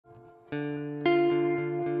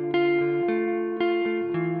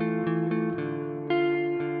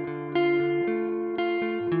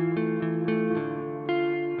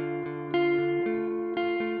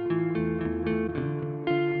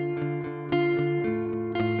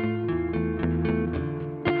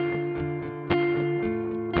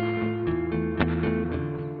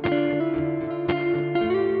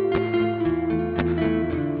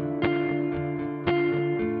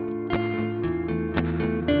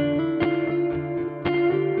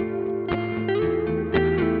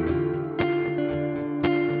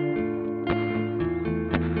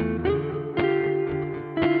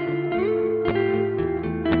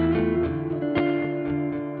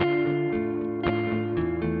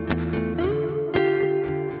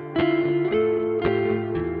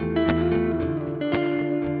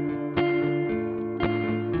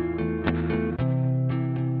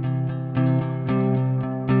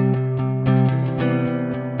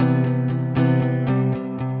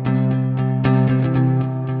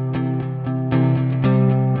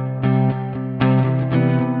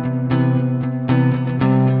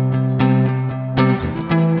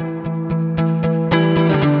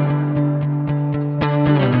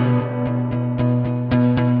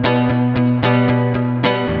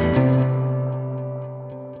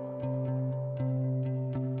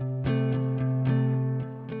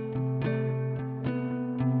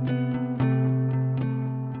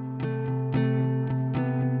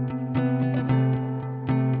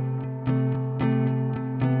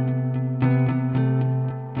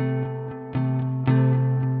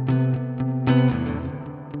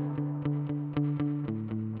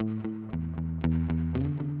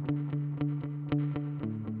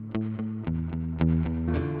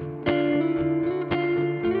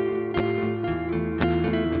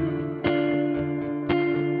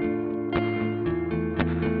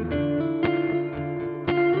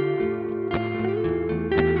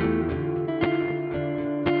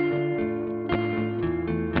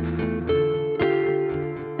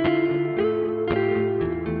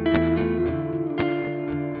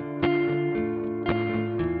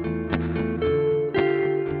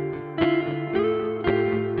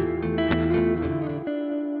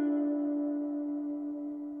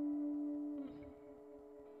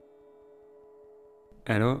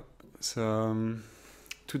Hello, so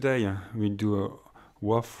today we do a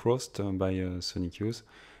Hoarfrost by Sonic Youth.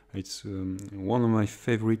 It's one of my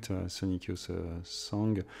favorite Sonic Youth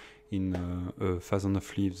song in a Thousand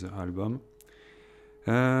of Leaves album.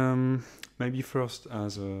 Maybe first,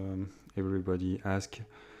 as everybody asks,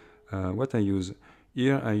 what I use.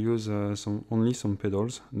 Here I use only some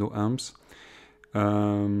pedals, no amps.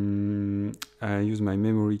 I use my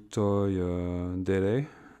memory toy delay,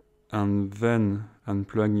 and then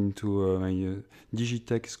unplug into my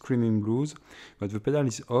Digitech Screaming Blues, but the pedal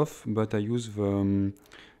is off, but I use the,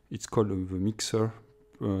 it's called the mixer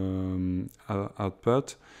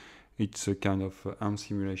output. It's a kind of amp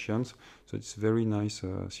simulation, so it's very nice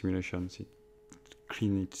simulation. It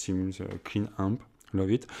simulates a clean amp, love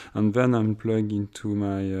it. And then I'm plugged into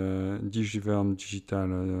my digiverb digital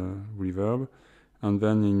reverb, and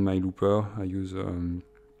then in my looper I use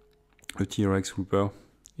a T-Rex looper.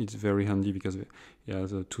 It's very handy because it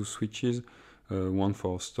has two switches, one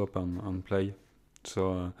for stop and play.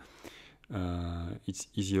 So it's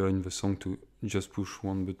easier in the song to just push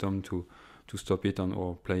one button to stop it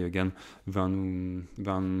or play again than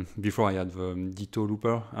before I had the Tuto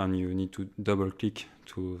looper and you need to double click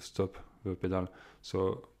to stop the pedal.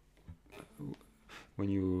 So when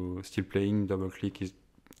you still playing, double click is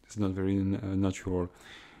not very natural.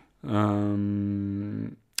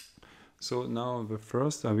 So now the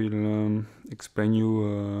first I will explain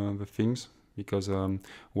you the things, because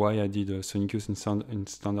why I did Sonic Youth in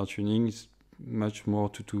standard tuning is much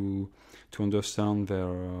more to understand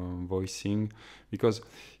their voicing, because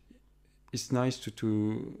it's nice to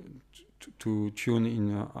tune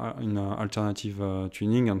in alternative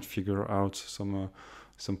tuning and figure out some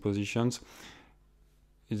positions.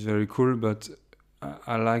 It's very cool, but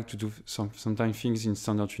I like to do sometimes things in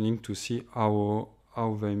standard tuning to see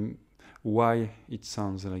why it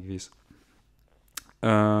sounds like this.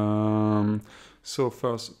 So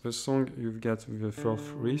first, the song, you've got the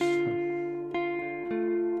first riff.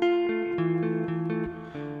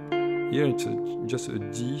 Here it's just a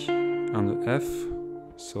D and a F,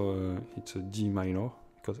 so it's a D minor,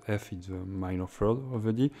 because F is the minor third of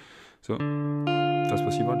the D. So that's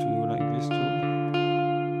possible to do like this too.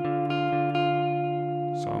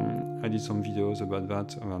 So I did some videos about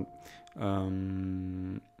that,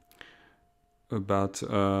 about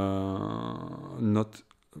not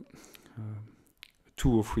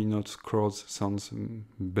 2 or 3 notes chords sounds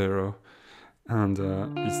better, and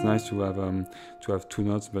it's nice to have 2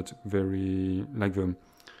 notes, but very like the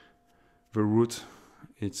root,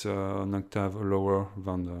 it's an octave lower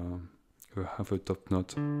than half a top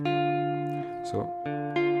note. So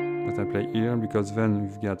what I play here, because then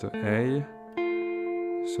we've got A,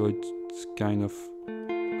 so it's kind of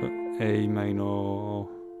A minor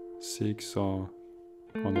 6 or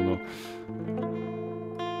I don't know,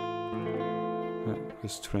 a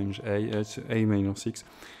strange A. It's A minor 6,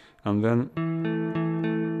 and then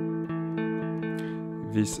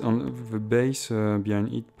this on the bass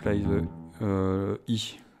behind it plays the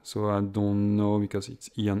E. So I don't know, because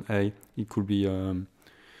it's E and A. It could be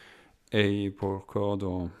A power chord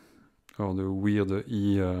or the weird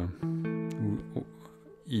E.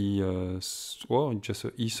 Or just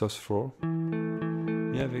a E sus4.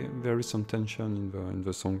 Yeah, there is some tension in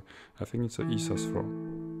the song. I think it's a E sus4.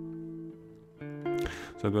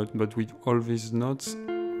 So, but with all these notes,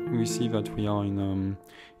 we see that we are in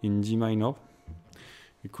D minor.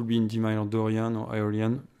 It could be in D minor Dorian or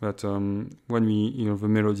Aeolian, but when we hear the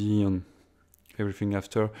melody and everything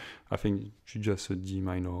after, I think it's just a D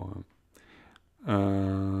minor.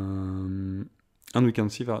 And we can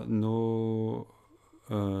see that no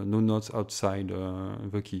notes outside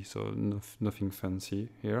the key, so nothing fancy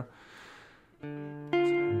here.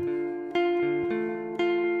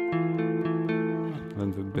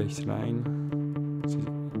 Then the bass line,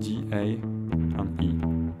 D, A, and E.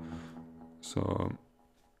 So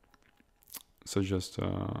just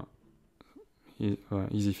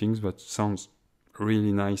easy things, but sounds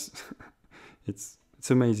really nice. It's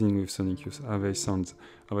amazing with Sonic Youth how they sounds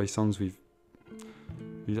with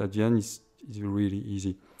at the end is really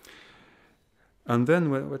easy. And then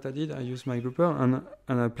what I did, I used my looper and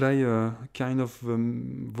I play a kind of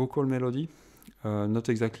vocal melody, not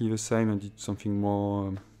exactly the same. I did something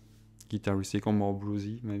more guitaristic or more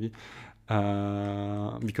bluesy maybe,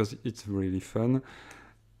 because it's really fun,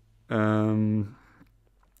 and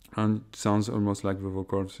it sounds almost like the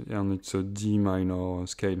vocals, and it's a D minor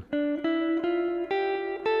scale.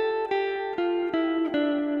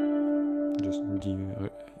 Just D,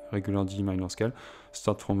 regular D minor scale.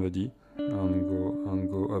 Start from the D and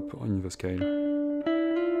go up in the scale.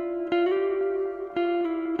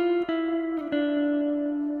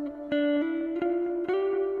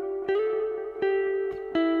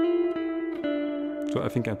 So I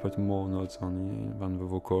think I put more notes than the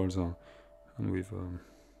vocals, and with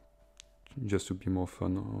just to be more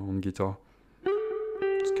fun on guitar.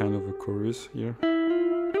 It's kind of a chorus here,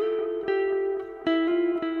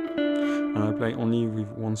 and I play only with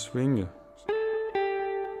one string,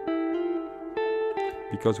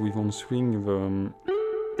 because with one string the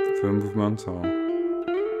movements are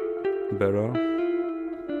better.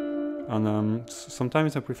 And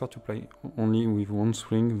sometimes I prefer to play only with one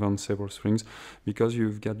string than several strings, because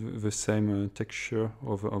you've got the same texture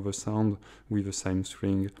of the sound with the same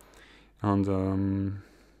string. And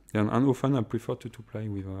often I prefer to play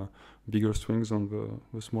with bigger strings than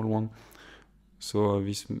the small one. So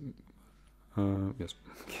this, yes.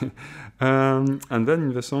 And then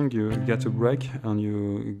in the song you get a break and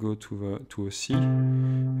you go to a C,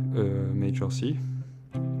 major C.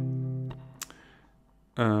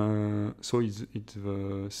 So it's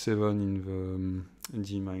the 7 in the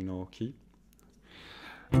D minor key,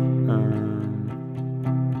 and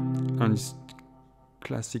it's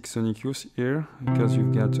classic sonic use here, because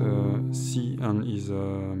you've got C and is a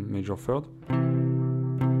major third,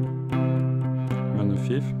 and a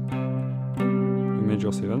fifth, a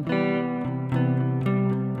major 7.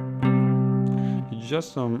 It's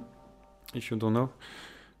just if you don't know,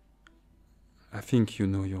 I think you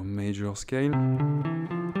know your major scale.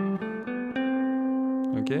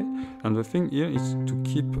 Okay, and the thing here is to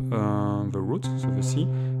keep the root, so the C,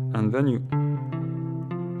 and then you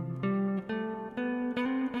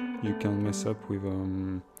can mess up with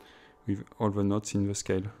all the notes in the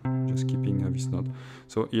scale, just keeping this note.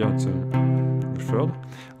 So here it's the third,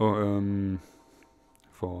 or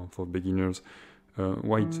for beginners,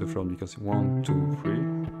 why it's the third? Because 1, 2, 3,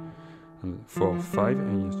 and 4, 5,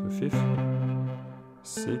 and here's the fifth,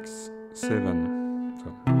 6, 7.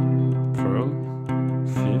 So third,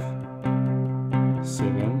 fifth,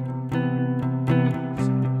 7,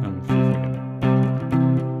 and fifth again.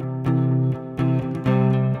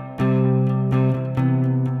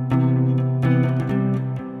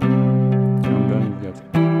 And then you get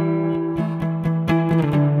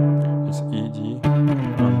it's E, D,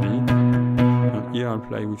 and B. And here I'll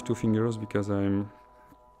play with 2 fingers because I'm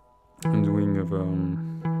doing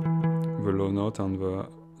the low note and the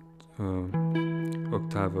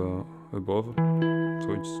octave above,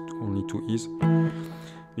 so it's only 2 E's,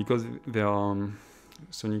 because there are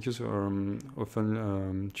sonic use are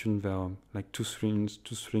often tuned there like two strings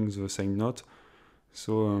the same note,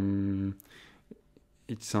 so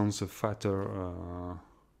it sounds fatter.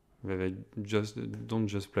 They just don't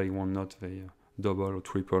just play one note, they double or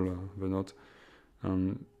triple the note.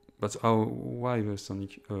 That's why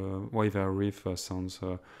the riff sounds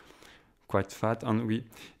quite fat, and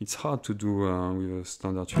it's hard to do with a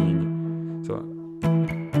standard tuning. So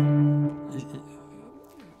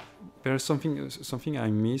there's something I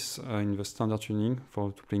miss in the standard tuning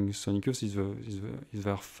for playing sonic use is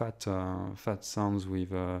their fat sounds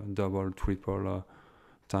with double, triple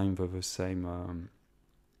time the same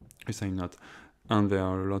note, and there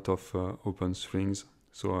are a lot of open strings.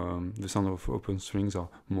 So the sound of open strings are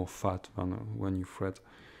more fat than when you fret.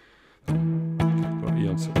 So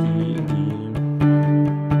here it's E, D,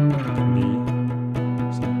 B,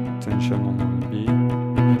 so tension on the B,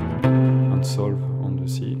 and solve on the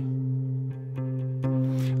C.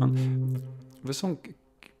 And the song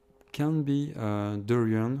can be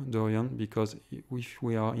Dorian, because if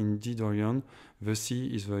we are in D Dorian, the C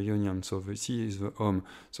is the union, so the C is the ohm.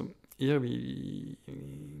 So here we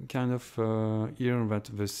kind of hear that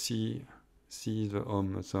the C is the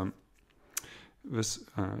ohm. So this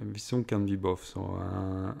song can be both. So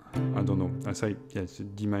I don't know. I say it's a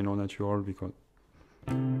D minor natural because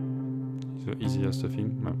it's the easiest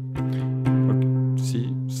thing. Okay.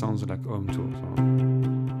 C sounds like ohm too. So.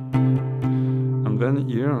 And then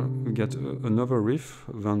here we get another riff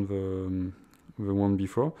than the one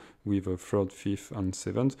before, with a third, fifth, and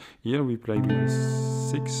seventh. Here we play with the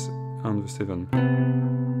 6 and the 7.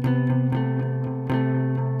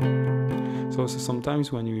 So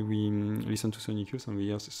sometimes when we listen to sonic use and we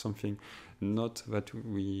hear something not that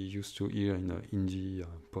we used to hear in indie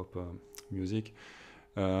pop music,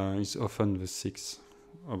 it's often the 6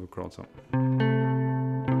 of a chord. So.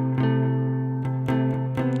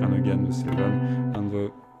 And again the 7, and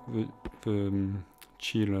the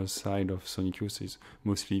chill side of sonic use is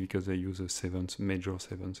mostly because they use a 7th, major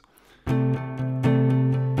 7th.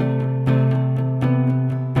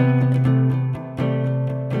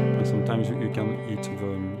 And sometimes you can hit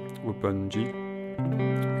the open G,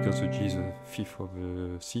 because the G is the 5th of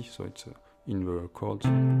the C, so it's in the chords.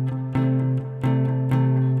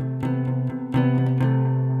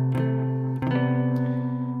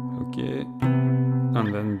 Okay.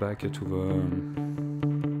 and then back to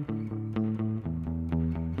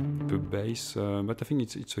the bass, but I think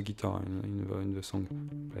it's a guitar in the song.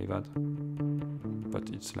 Play that, but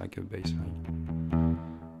it's like a bass line,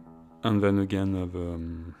 and then again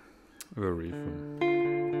the riff.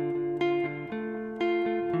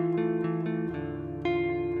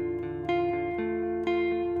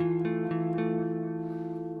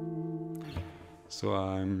 So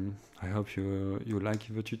I hope you like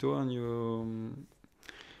the tuto and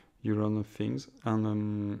you learn things.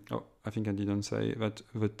 And oh, I think I didn't say that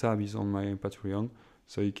the tab is on my Patreon,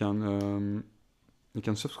 so you can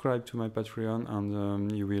subscribe to my Patreon,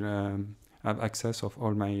 and you will have access of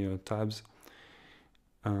all my tabs,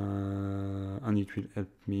 and it will help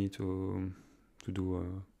me to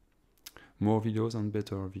do more videos and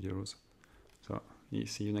better videos. So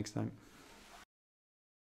see you next time.